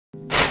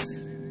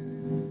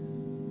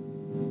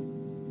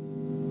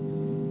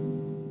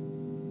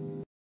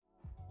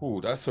Oh,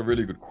 that's a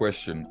really good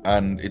question,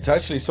 and it's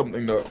actually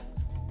something that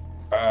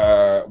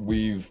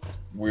we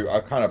I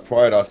kind of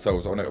pride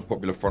ourselves on it at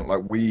Popular Front.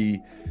 Like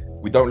we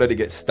don't let it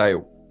get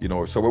stale, you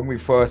know. So when we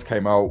first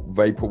came out,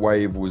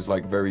 vaporwave was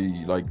like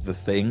very like the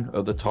thing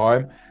at the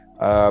time,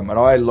 and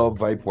I love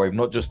vaporwave,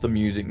 not just the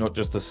music, not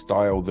just the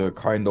style, the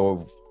kind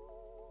of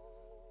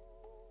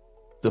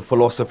the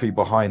philosophy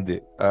behind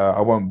it. I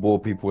won't bore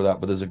people with that,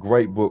 but there's a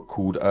great book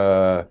called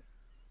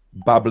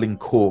Babbling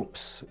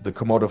Corpse, The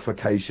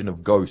Commodification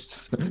of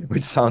Ghosts,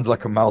 which sounds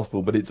like a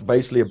mouthful, but it's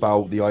basically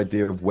about the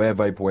idea of where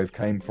vaporwave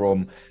came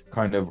from,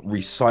 kind of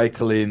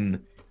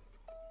recycling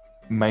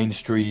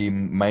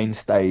mainstream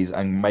mainstays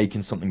and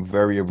making something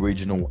very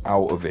original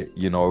out of it,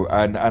 you know.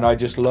 And I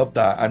just love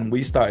that, and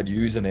we started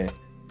using it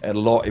a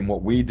lot in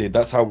what we did.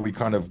 That's how we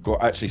kind of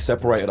got actually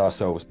separated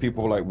ourselves.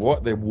 People were like,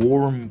 what? They're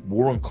war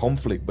on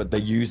conflict, but they're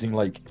using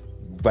like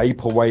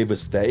vaporwave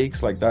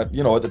aesthetics like that,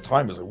 you know. At the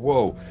time it was like,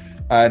 whoa.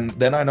 And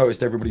then I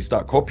noticed everybody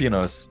start copying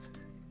us,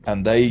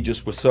 and they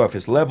just were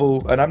surface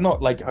level. And I'm not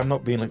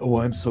being like,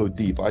 oh, I'm so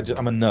deep.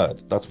 I'm a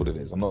nerd. That's what it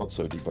is. I'm not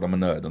so deep, but I'm a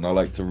nerd, and I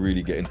like to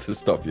really get into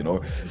stuff, you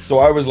know. So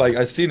I was like,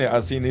 I seen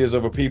these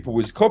other people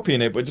was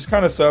copying it, but just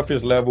kind of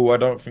surface level. I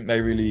don't think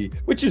they really,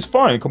 which is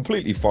fine,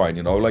 completely fine,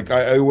 you know. Like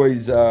I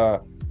always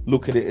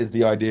look at it as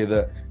the idea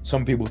that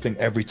some people think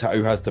every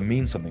tattoo has to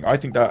mean something. I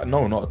think that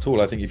no, not at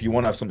all. I think if you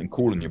want to have something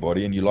cool in your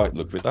body and you like the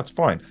look of it, that's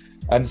fine.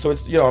 And so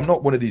it's, you know, I'm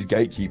not one of these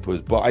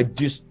gatekeepers, but I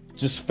just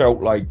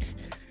felt like,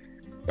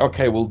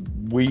 okay, well,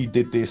 we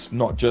did this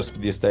not just for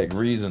the aesthetic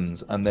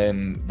reasons, and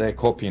then they're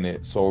copying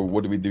it. So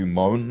what do we do?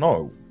 Moan?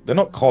 No, they're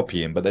not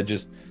copying, but they're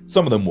just,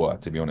 some of them were,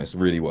 to be honest,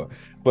 really were.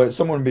 But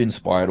someone be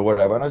inspired or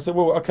whatever. And I said,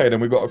 well, okay, then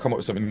we've got to come up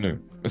with something new,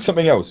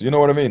 something else. You know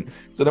what I mean?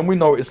 So then we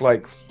noticed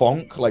like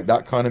funk, like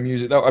that kind of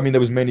music. I mean, there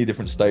was many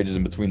different stages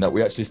in between that.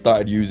 We actually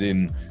started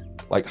using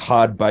like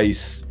hard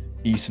bass,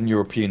 Eastern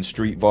European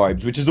street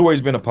vibes, which has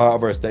always been a part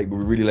of our aesthetic, but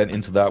we really lent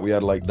into that. We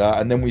had like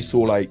that. And then we saw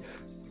like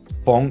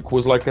funk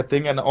was like a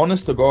thing. And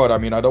honest to God, I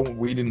mean,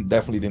 we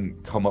definitely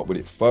didn't come up with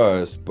it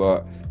first,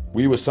 but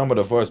we were some of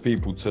the first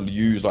people to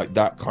use like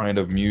that kind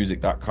of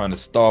music, that kind of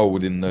style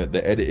within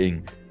the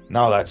editing.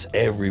 Now that's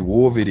every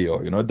war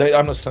video, you know.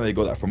 I'm not saying they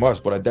got that from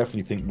us, but I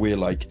definitely think we're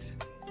like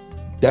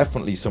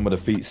definitely some of the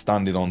feet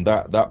standing on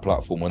that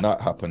platform when that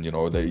happened, you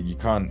know.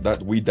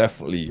 We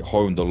definitely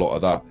honed a lot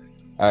of that.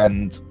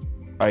 And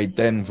I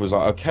then was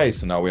like, okay,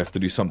 so now we have to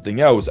do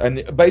something else.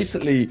 And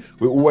basically,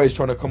 we're always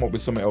trying to come up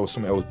with something else,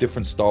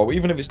 different style,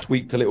 even if it's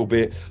tweaked a little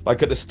bit.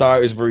 Like at the start,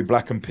 it was very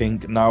black and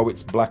pink. Now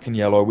it's black and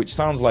yellow, which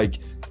sounds like,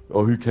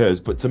 oh, who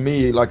cares? But to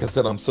me, like I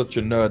said, I'm such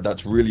a nerd.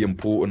 That's really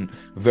important.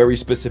 Very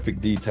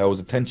specific details.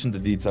 Attention to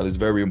detail is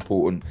very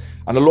important.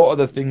 And a lot of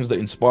the things that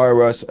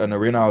inspire us and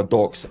are in our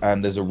docs,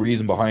 and there's a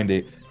reason behind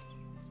it,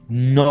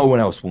 no one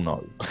else will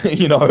know,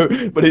 you know.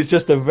 But it's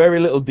just a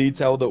very little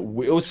detail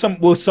that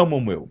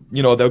someone will,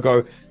 you know. They'll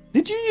go,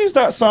 did you use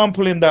that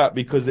sample in that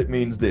because it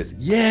means this?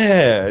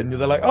 Yeah. And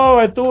they're like, oh,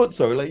 I thought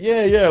so. Like,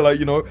 yeah, like,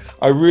 you know.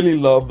 I really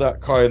love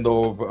that kind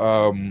of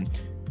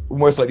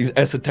almost like these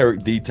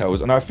esoteric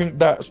details, and I think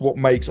that's what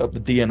makes up the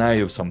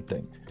DNA of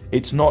something.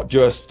 It's not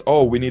just,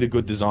 oh, we need a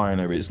good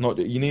designer. It's not,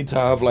 you need to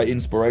have like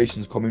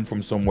inspirations coming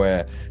from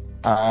somewhere.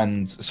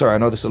 And sorry, I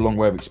know this is a long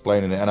way of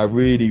explaining it, and I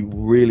really,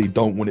 really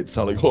don't want it to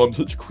sound like, oh, I'm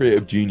such a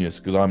creative genius,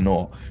 because I'm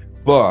not.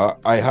 But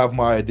I have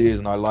my ideas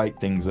and I like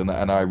things, and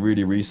I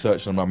really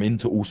research them. I'm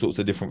into all sorts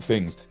of different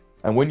things.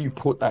 And when you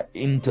put that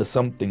into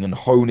something and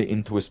hone it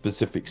into a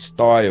specific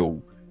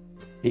style,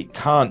 it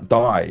can't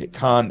die. It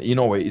can't, you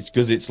know, it's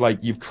because it's like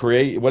you've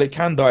created, well, it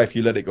can die if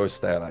you let it go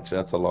stale, actually,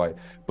 that's a lie.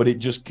 But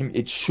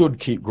it should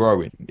keep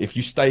growing. If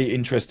you stay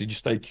interested, you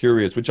stay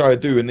curious, which I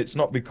do. And it's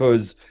not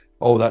because,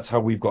 oh, that's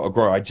how we've got to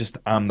grow. I just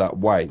am that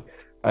way.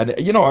 And,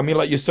 you know, I mean,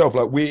 like yourself,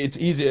 like it's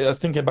easy. I was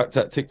thinking back to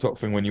that TikTok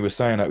thing when you were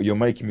saying that, you're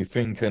making me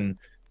think, and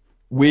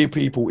we're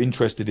people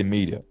interested in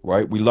media,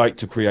 right? We like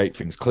to create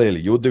things. Clearly,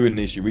 you're doing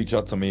this, you reach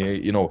out to me,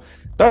 you know,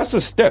 that's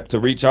a step to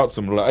reach out to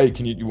someone like,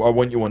 hey, I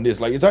want you on this.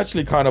 Like, it's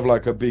actually kind of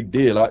like a big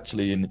deal,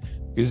 actually. And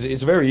because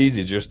it's very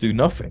easy to just do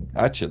nothing,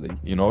 actually,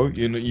 you know,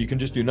 you can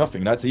just do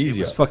nothing. That's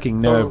easier. It's fucking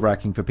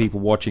nerve-wracking for people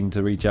watching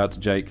to reach out to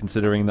Jake,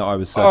 considering that I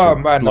was so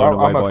blown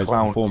away by his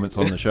performance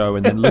on the show,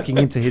 and then looking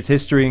into his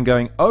history and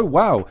going, oh,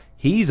 wow,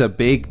 he's a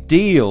big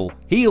deal.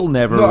 He'll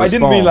never respond. I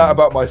didn't mean that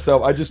about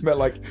myself. I just meant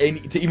like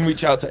to even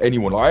reach out to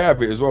anyone. I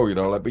have it as well, you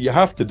know, like, but you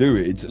have to do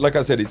it. It's like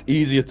I said, it's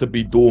easier to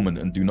be dormant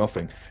and do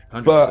nothing.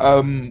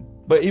 100%.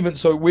 But even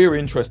so, we're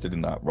interested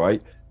in that,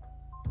 right?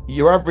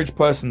 Your average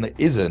person that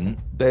isn't,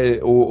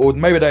 or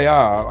maybe they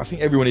are. I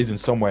think everyone is in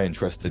some way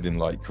interested in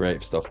like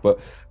creative stuff, but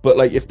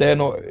like if they're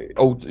not,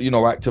 you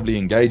know, actively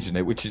engaged in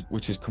it, which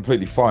is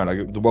completely fine.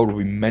 Like the world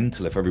would be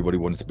mental if everybody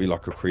wanted to be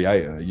like a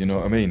creator. You know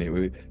what I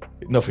mean?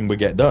 Nothing would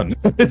get done.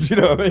 You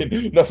know what I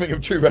mean? Nothing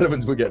of true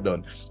relevance would get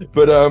done.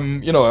 But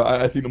you know,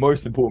 I think the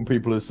most important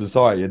people in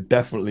society are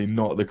definitely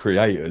not the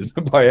creators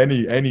by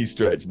any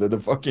stretch. They're the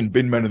fucking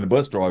bin men and the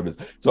bus drivers.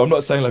 So I'm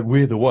not saying like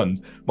we're the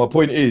ones. My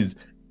point is,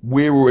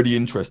 we're already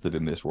interested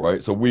in this,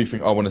 right? So we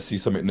think, I want to see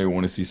something new, I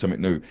want to see something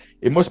new.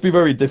 It must be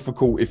very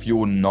difficult if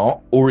you're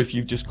not, or if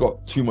you've just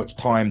got too much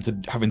time to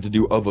having to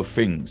do other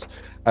things.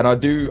 And I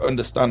do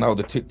understand how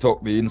the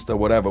TikTok, the Insta,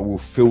 whatever, will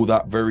fill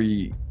that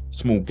very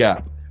small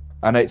gap.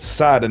 And it's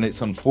sad and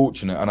it's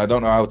unfortunate, and I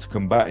don't know how to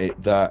combat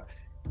it, that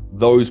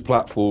those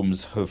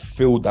platforms have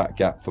filled that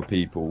gap for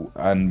people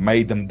and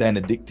made them then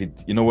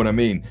addicted. You know what I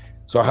mean?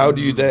 So how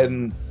do you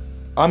then...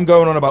 I'm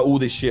going on about all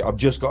this shit. I've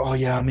just got, oh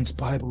yeah, I'm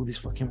inspired by all this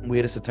fucking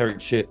weird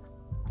esoteric shit.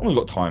 I haven't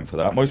got time for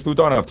that. Most people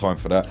don't have time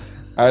for that.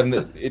 And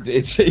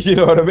it's, you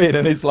know what I mean?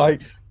 And it's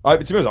like, to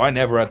be honest, I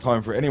never had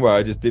time for it anyway.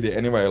 I just did it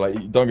anyway.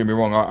 Like, don't get me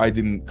wrong, I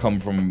didn't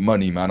come from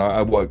money, man.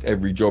 I worked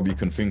every job you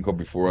can think of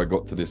before I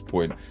got to this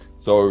point.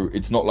 So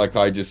it's not like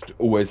I just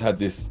always had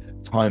this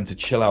time to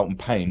chill out and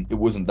paint. It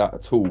wasn't that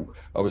at all.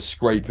 I was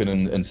scraping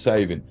and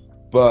saving.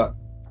 But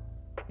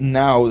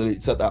now that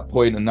it's at that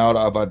point, and now that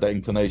I've had that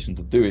inclination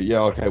to do it, yeah,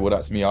 okay, well,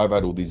 that's me. I've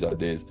had all these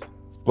ideas.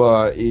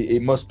 But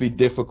it must be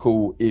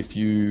difficult if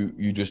you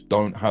just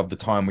don't have the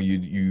time, where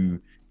you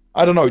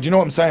I don't know, do you know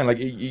what I'm saying? Like,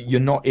 you're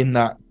not in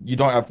that, you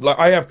don't have, like,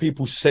 I have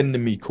people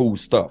sending me cool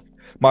stuff.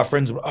 My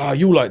friends were, oh,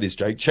 you like this,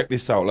 Jake, check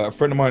this out. Like, a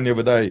friend of mine the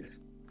other day,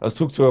 I was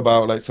talking to her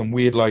about like some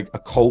weird like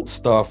occult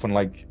stuff and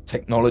like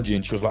technology,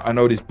 and she was like, I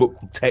know this book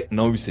called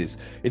Technosis.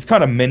 It's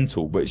kind of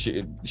mental, but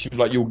she was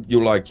like,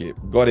 you'll like it.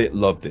 Got it,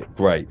 loved it,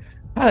 great.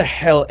 How the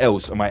hell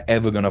else am I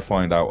ever gonna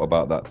find out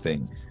about that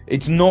thing?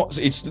 It's not,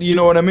 it's, you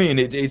know what I mean?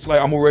 It's like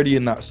I'm already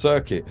in that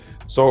circuit.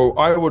 So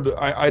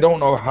I don't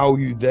know how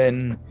you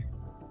then,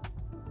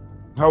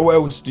 how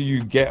else do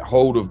you get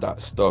hold of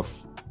that stuff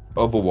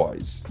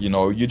otherwise? You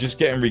know, you're just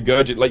getting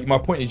regurgitated. Like, my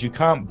point is, you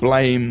can't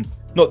blame,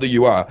 not that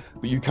you are,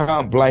 but you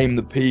can't blame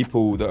the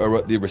people that are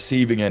at the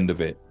receiving end of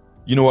it.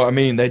 You know what I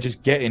mean? They're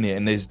just getting it,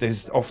 and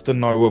there's often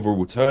no other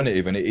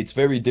alternative, and it's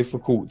very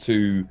difficult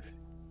to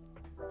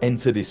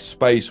enter this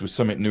space with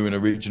something new and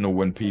original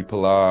when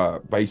people are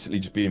basically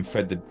just being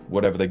fed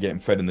whatever they're getting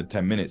fed in the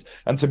 10 minutes.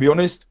 And to be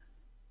honest,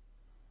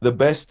 the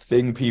best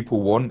thing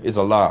people want is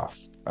a laugh.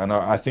 And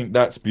I think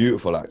that's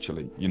beautiful,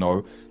 actually. You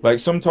know, like,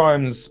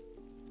 sometimes,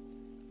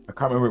 I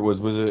can't remember, was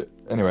it,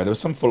 anyway, there was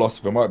some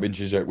philosopher, it might have been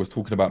Zizek, was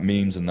talking about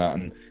memes and that,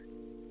 and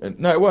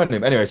no, it wasn't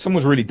him. Anyway,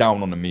 someone was really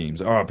down on the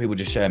memes. Oh, people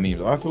just share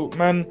memes. I thought,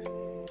 man,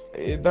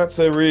 that's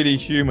a really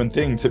human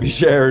thing to be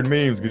sharing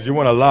memes, because you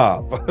want to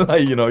laugh.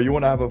 Like, you know, you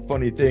want to have a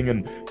funny thing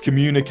and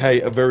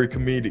communicate a very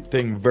comedic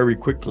thing very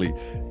quickly.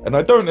 And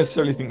I don't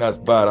necessarily think that's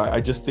bad.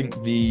 I just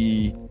think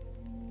the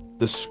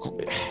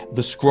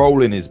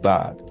scrolling is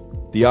bad.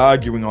 The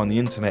arguing on the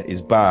internet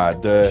is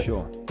bad.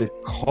 The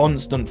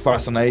constant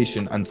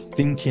fascination and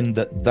thinking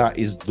that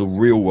is the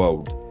real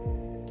world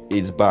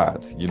is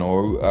bad. You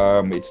know,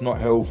 it's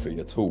not healthy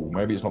at all.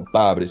 Maybe it's not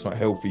bad, but it's not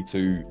healthy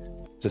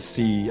to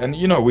see. And,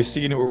 you know, we're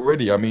seeing it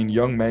already. I mean,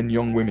 young men,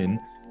 young women,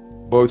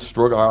 both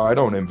struggle. I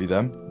don't envy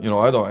them. You know,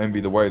 I don't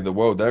envy the way the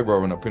world they're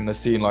growing up in. They're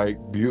seeing like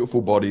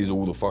beautiful bodies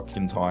all the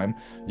fucking time.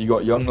 You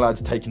got young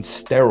lads taking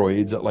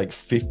steroids at like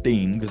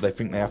 15 because they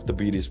think they have to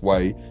be this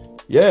way.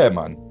 Yeah,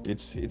 man,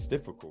 it's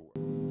difficult.